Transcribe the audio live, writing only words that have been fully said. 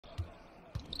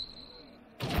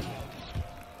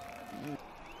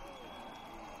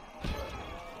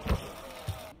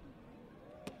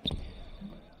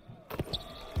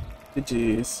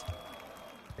Jeez.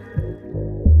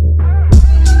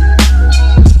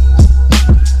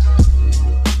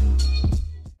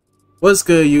 What's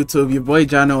good, YouTube? Your boy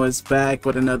Jono is back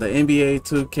with another NBA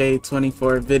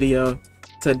 2K24 video.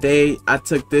 Today I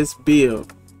took this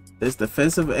build, this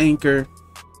defensive anchor.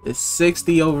 It's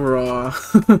 60 overall.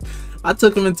 I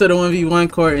took him into the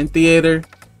 1v1 court in theater.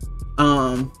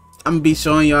 I'm gonna be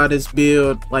showing y'all this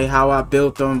build, like how I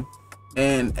built them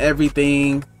and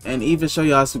everything, and even show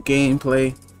y'all some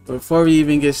gameplay. But before we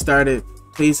even get started,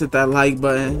 please hit that like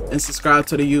button and subscribe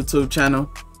to the YouTube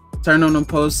channel. Turn on them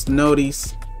post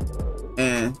notice.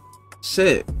 And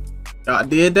shit, y'all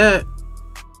did that?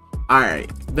 Alright,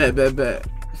 bet.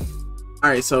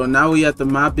 Alright, so now we at the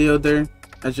my builder.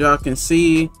 As y'all can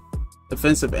see,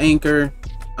 defensive anchor.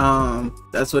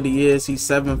 That's what he is. He's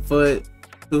 7 foot,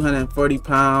 240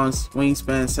 pounds,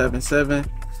 wingspan 7'7".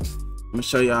 I'm gonna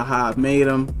show y'all how I made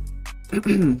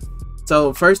him.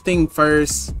 So first thing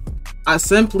first, I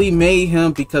simply made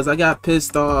him because I got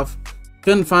pissed off.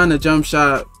 Couldn't find a jump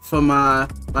shot for my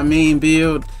main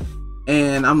build.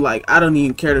 And I'm like, I don't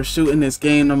even care to shoot in this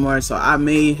game no more, so I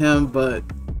made him. But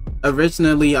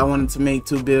originally I wanted to make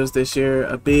 2 builds this year,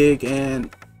 a big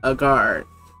and a guard.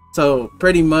 So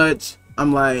pretty much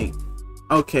I'm like,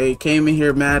 okay, came in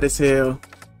here mad as hell.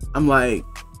 I'm like,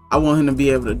 I want him to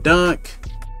be able to dunk,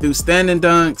 do standing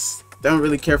dunks, don't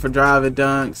really care for driving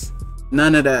dunks,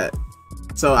 none of that.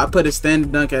 So I put a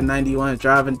standing dunk at 91,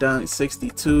 driving dunk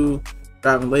 62,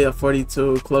 driving layup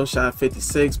 42, close shot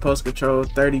 56, post control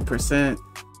 30%.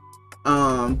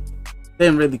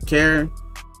 Didn't really care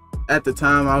at the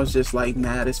time. I was just like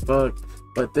mad as fuck.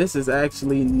 But this is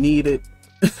actually needed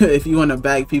if you want to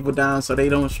back people down so they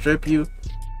don't strip you.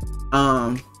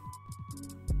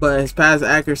 But his pass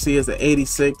accuracy is an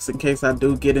 86 in case I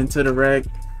do get into the wreck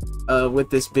with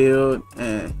this build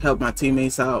and help my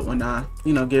teammates out when I,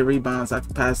 get rebounds. I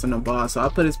can pass them the ball. So I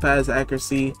put his pass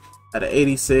accuracy at an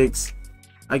 86.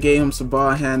 I gave him some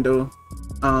ball handle,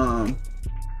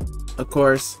 of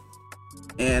course,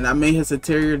 and I made his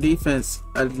interior defense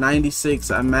a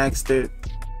 96. I maxed it,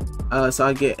 so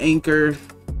I get anchor,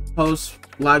 post,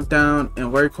 lockdown,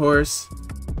 and workhorse.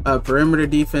 Perimeter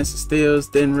defense and steals,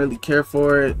 didn't really care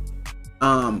for it.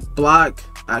 Block,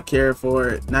 I cared for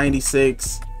it,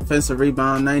 96. Defensive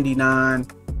rebound, 99.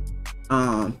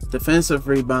 Defensive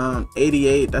rebound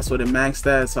 88, that's what it maxed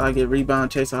at. So I get rebound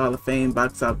chaser Hall of Fame,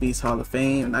 box out beast Hall of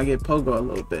Fame, and I get pogo a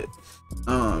little bit.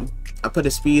 I put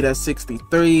his speed at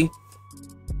 63,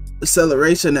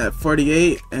 acceleration at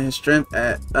 48, and strength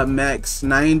at a max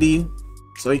 90,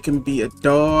 so he can be a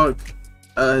dog.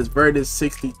 His vert is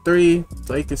 63,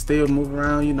 so he can still move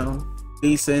around,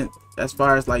 decent as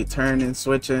far as like turning,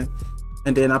 switching.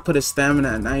 And then I put his stamina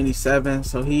at 97,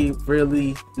 so he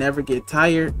really never get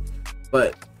tired.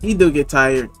 But he do get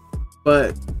tired.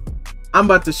 But I'm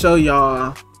about to show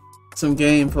y'all some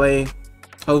gameplay.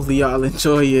 Hopefully y'all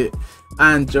enjoy it.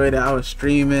 I enjoyed it. I was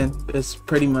streaming. It's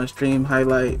pretty much stream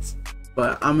highlights.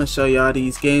 But I'm gonna show y'all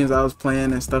these games I was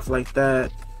playing and stuff like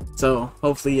that. So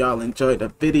hopefully y'all enjoyed the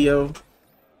video.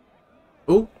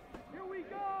 Ooh. Here we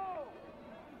go.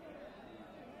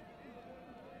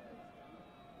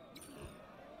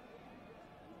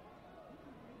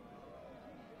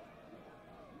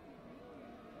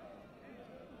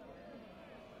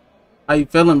 How you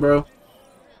feeling, bro?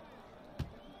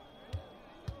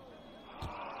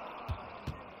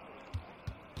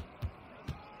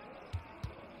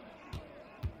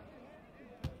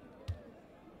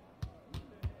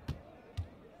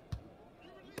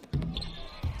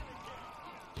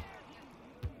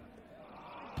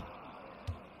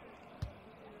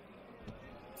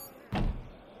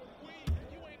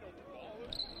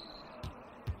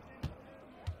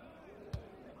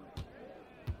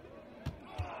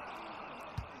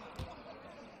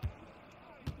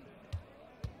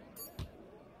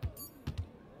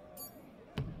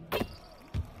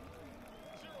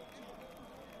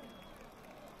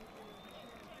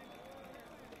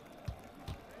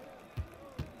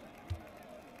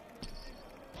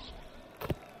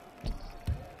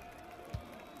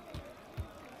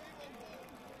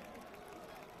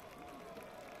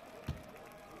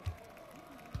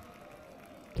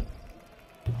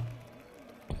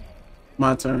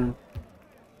 My turn.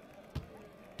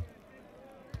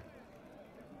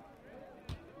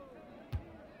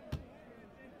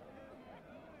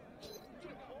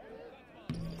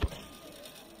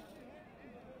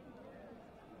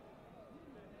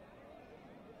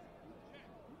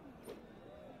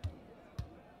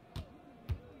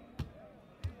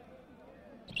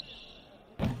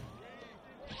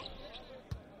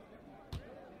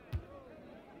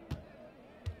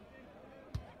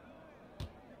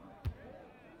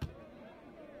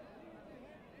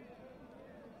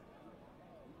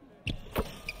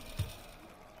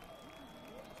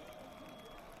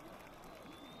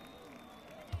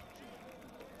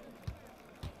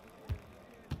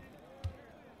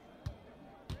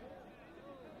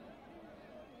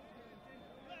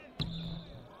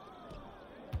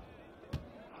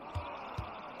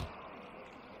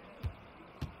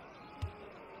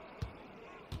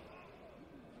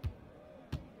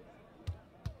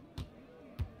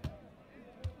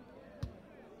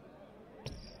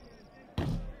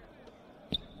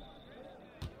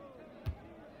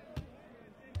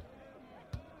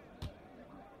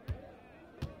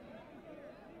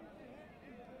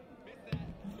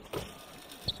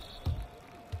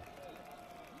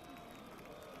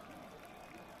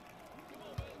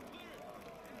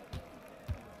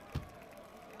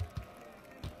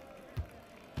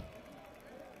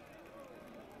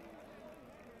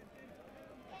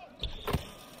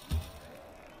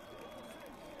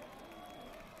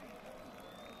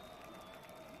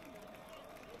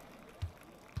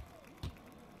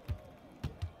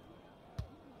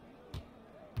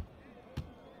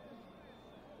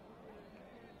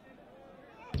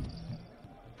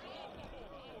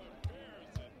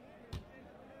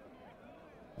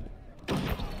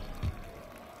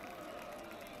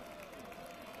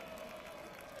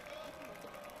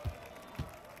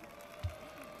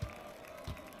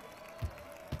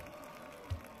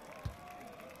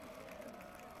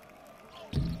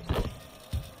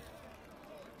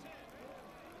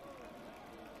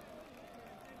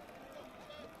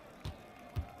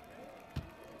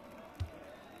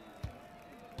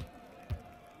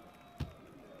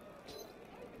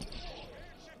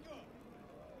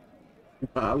 You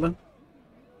follow?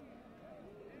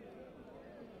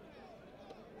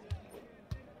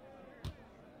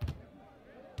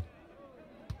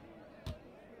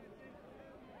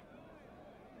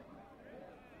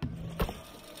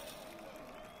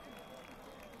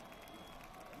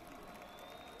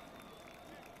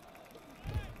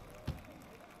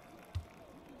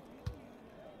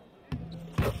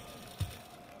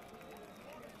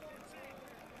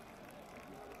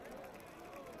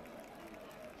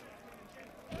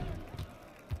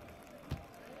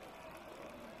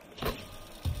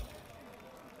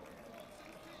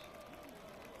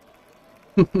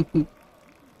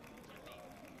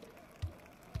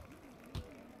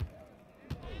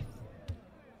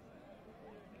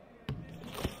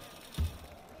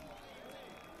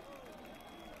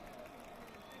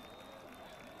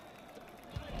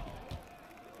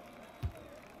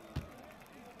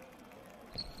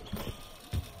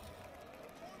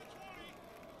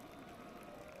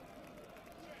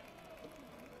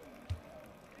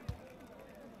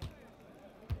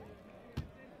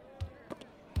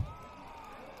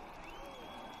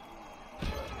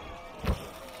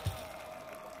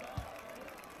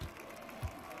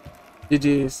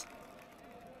 GG's.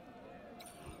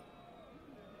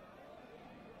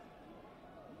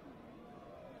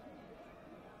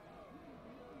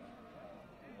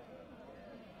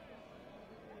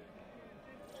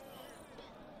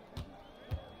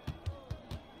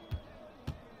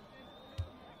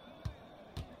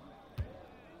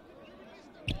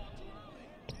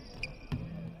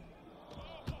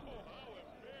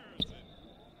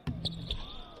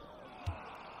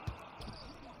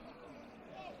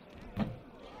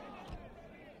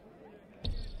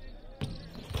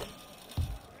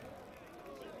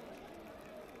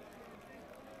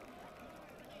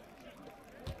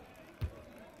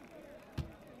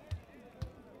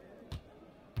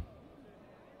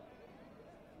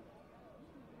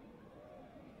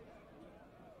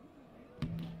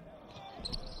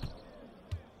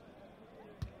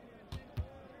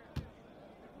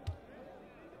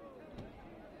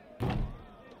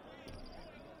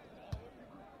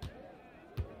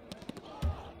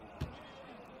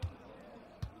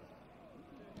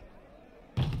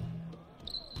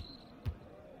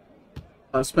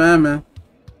 Stop spamming.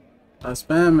 Stop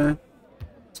spamming.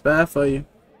 It's bad for you.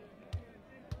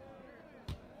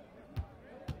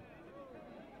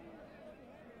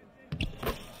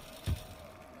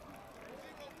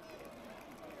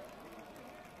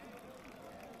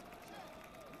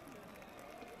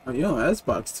 Oh, you on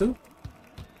Xbox too?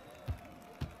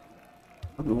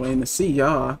 I've been waiting to see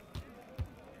y'all.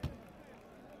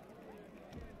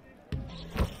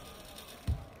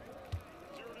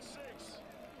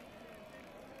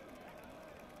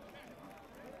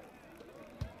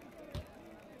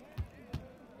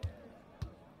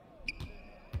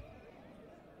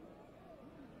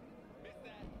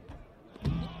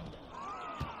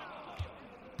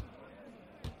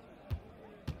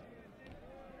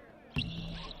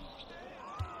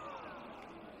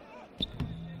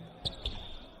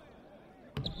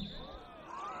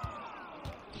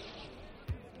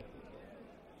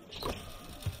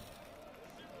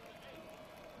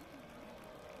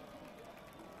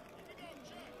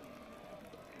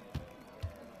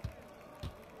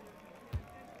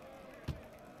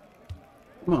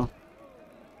 Come on.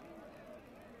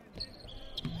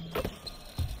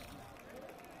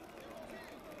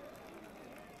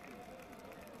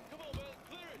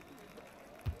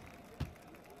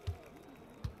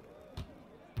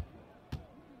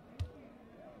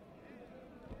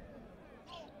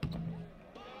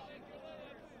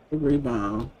 Good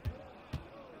rebound.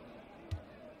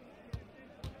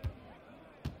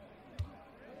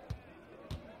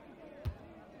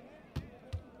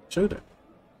 Shoot it.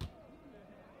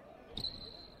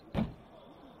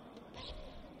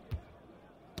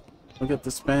 Look at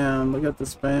the spam. Look at the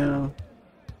spam.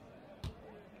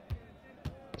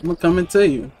 I'm coming to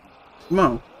you. Come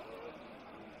on.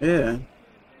 Yeah.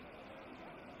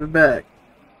 We're back.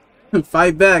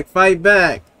 Fight back. Fight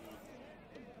back.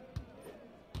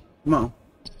 Come on.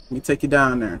 Let me take you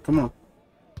down there. Come on.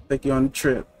 Take you on the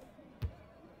trip.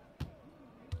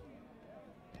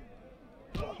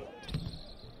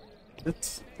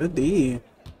 Good D.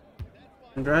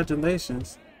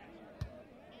 Congratulations.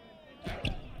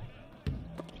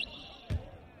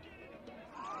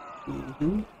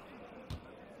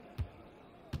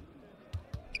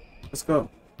 Let's go.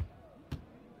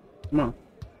 Come on.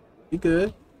 You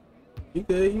good. You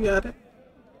good. You got it.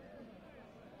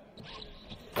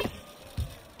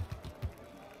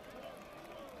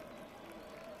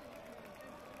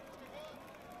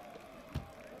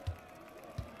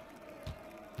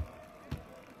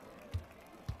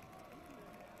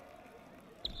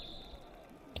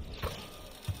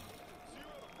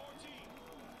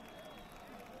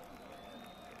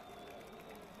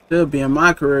 Still be in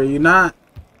my career, you not?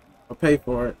 I'll pay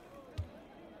for it.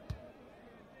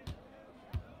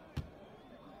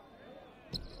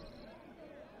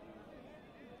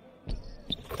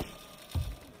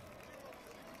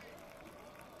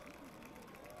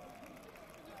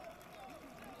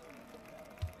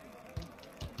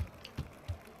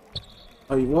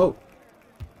 Oh, you woke.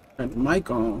 Turn the mic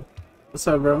on. What's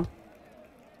up, bro?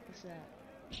 What's up?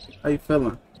 How you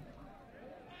feeling?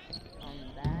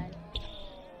 Bad.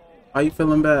 How you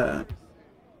feeling bad?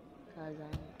 Cause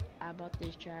I bought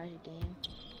this trash game.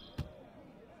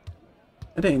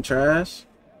 It ain't trash.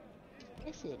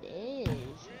 Yes, it is.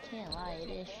 I can't lie, it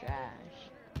is trash.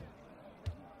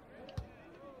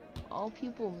 All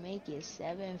people make is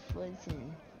 7 foots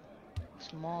and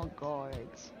small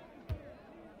guards.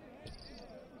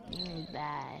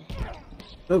 Bad.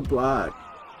 Good block.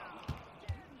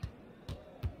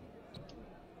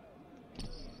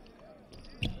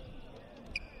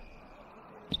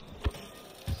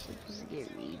 Supposed to get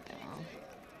rebound.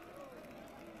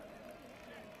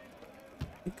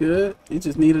 You good? You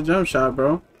just need a jump shot,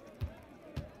 bro.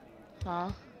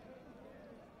 Huh?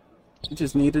 You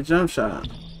just need a jump shot.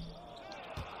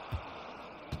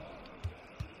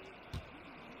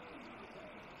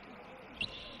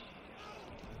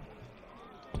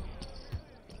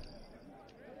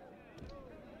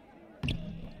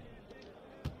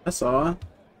 That's all.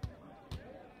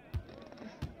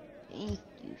 Thank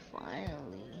you,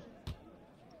 finally.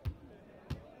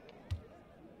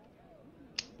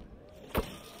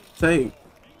 Take.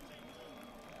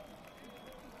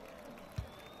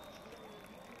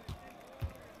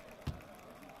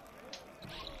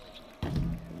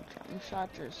 Jump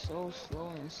shots are so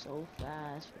slow and so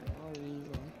fast for no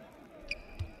reason.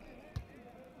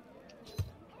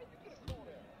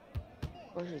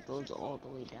 Of course it goes all the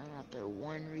way down after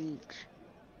one reach.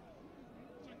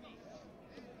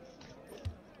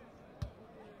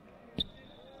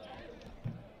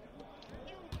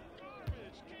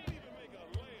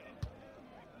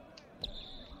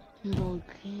 Bro,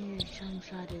 Kane's jump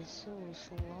shot is so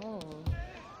slow.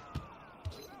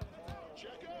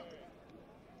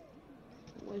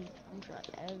 Worst jump shot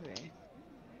ever.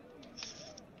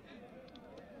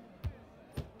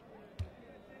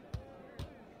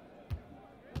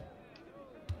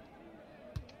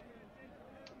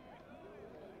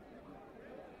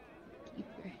 Keep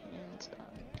your hands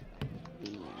up,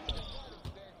 please.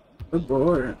 Good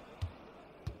board.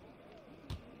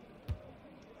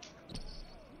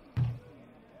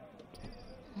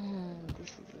 This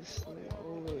is the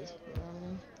slowest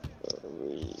one.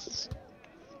 Please.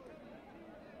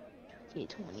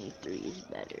 2K23 is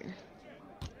better.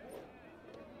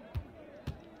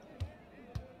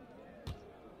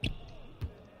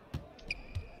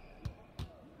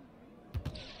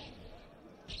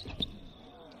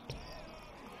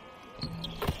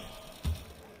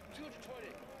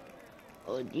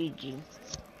 Oh, GG.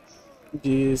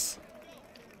 Jeez.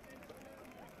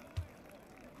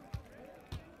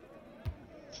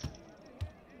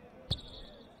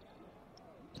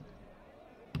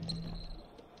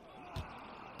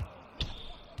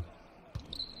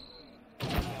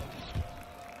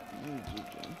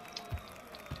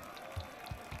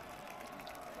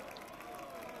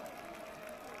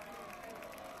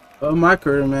 Oh, my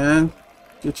career, man.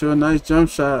 Get you a nice jump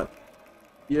shot.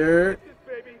 Yeah.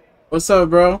 What's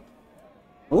up, bro?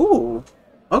 Ooh.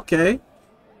 Okay.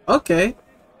 Okay.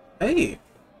 Hey.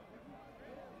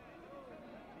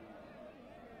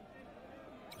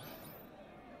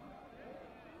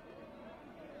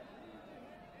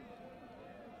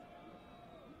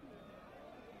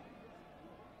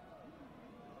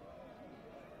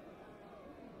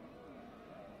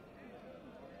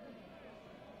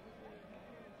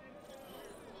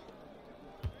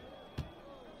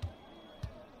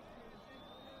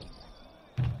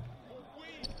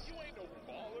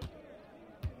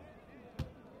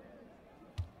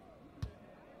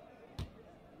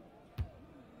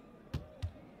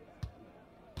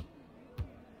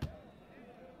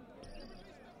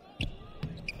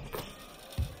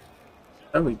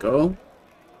 There we go.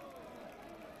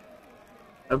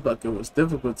 That bucket was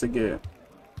difficult to get.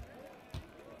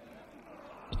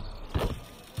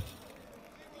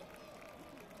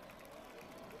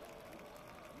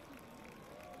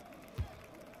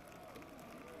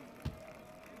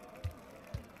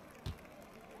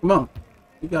 Come on.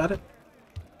 You got it.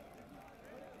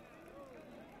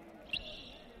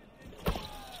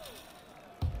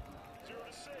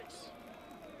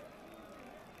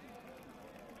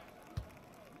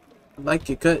 I like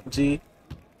your cut, G.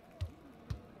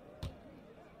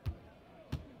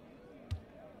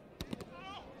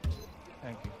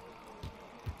 Thank you.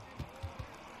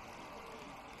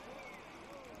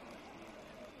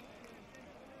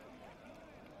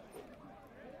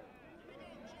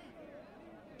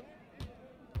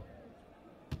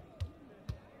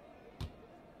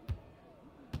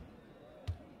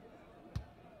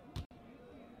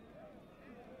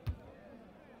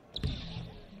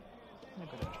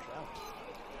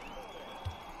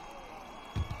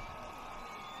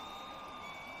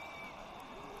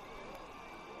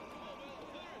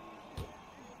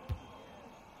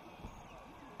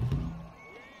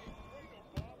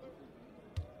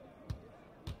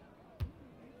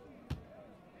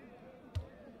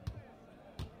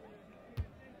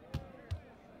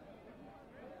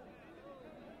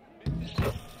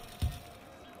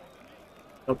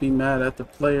 Don't be mad at the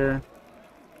player.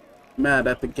 Mad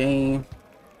at the game.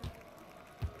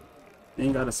 You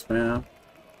ain't gotta spam.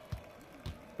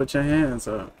 Put your hands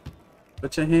up.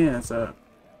 Put your hands up.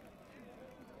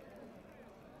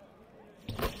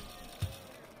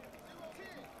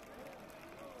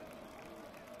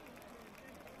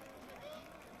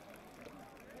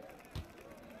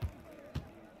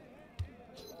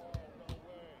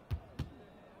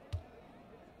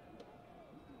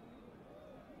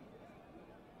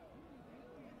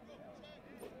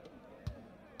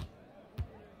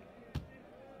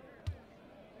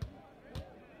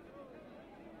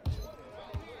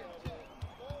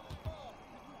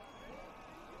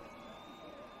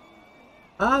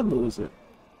 I lose it.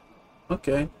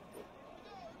 Okay.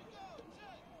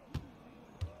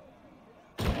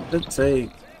 Good take.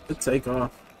 Good take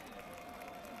off.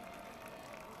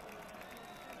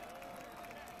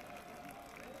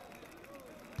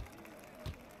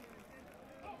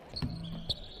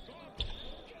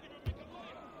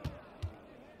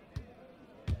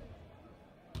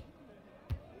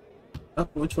 Oh,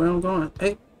 which way I'm going?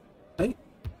 Hey, hey.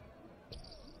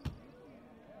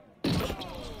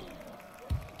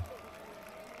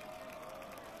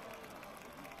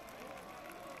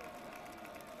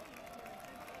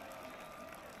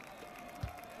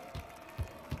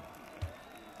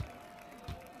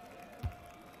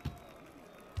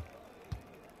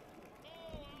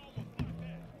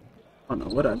 I don't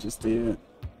know what I just did.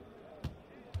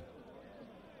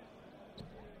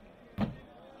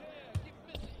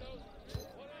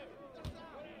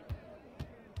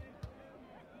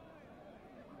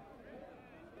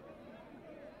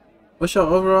 What's your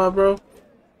overall, bro?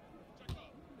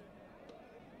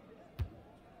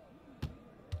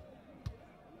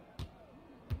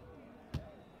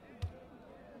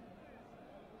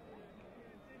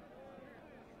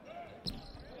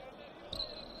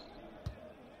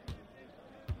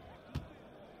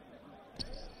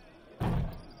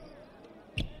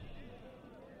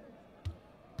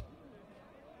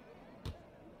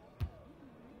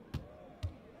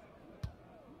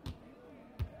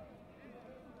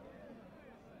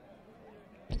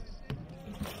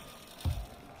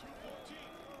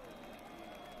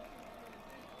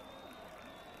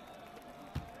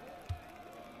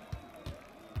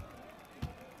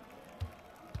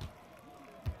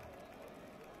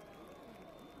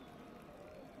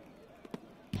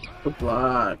 Good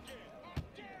block.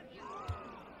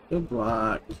 Good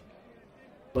block.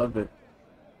 Love it.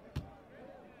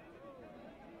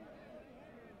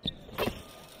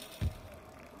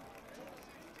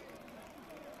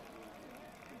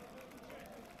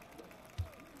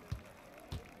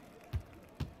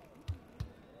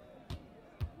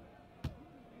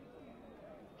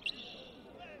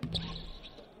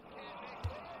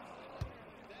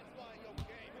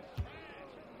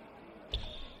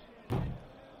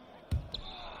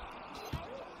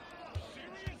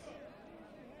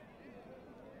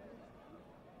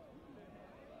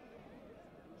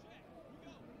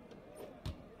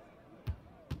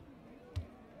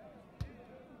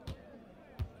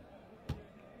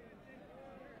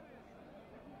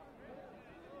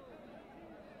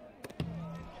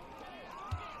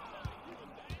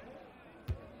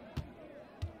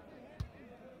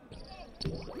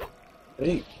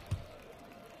 Hey.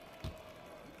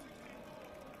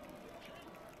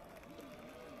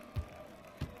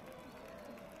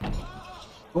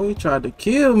 Oh, he tried to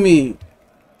kill me.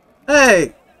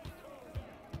 Hey.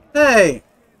 Hey.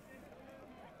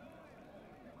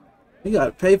 You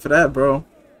gotta pay for that, bro.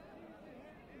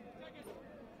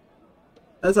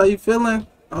 That's how you feeling?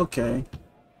 Okay.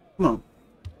 Come on.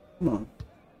 Come on.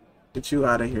 Get you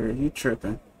out of here. You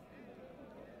tripping.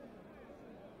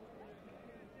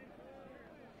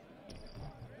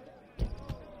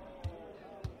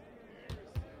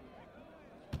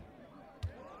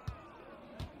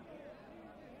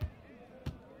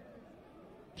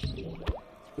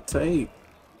 Good take.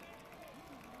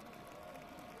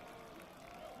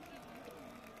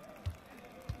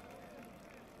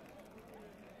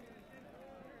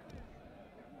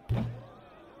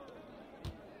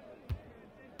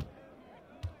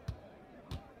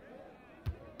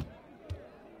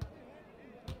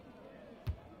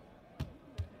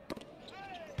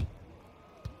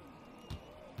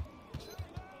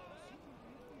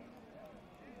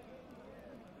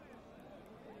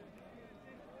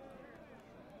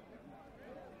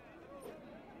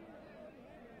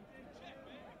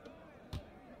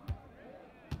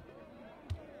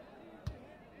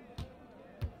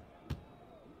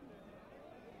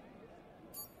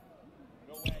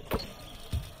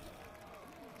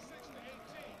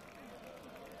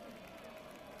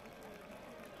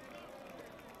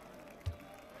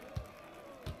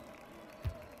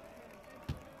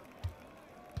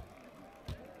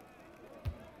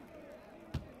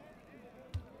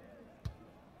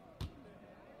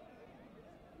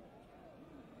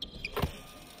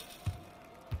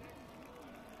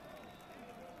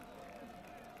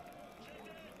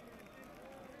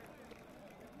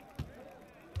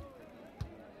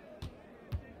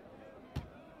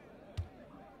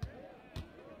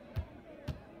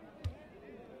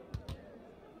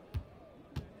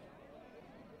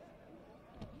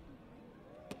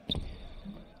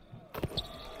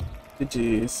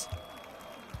 Jeez.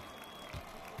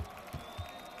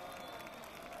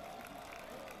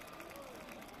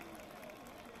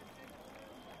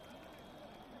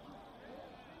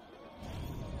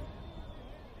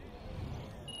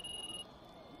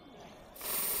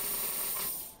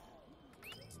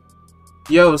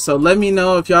 Yo, so let me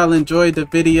know if y'all enjoyed the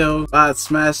video by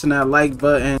smashing that like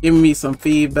button, giving me some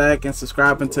feedback, and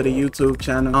subscribing to the YouTube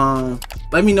channel.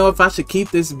 Let me know if I should keep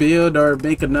this build or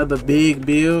make another big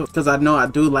build, because I know I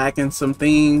do lack in some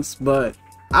things, but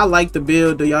I like the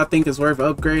build. Do y'all think it's worth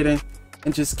upgrading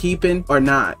and just keeping or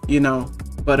not, you know?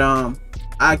 But I'll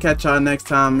catch y'all next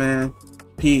time, man.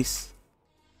 Peace.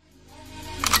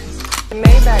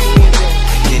 Maybach music.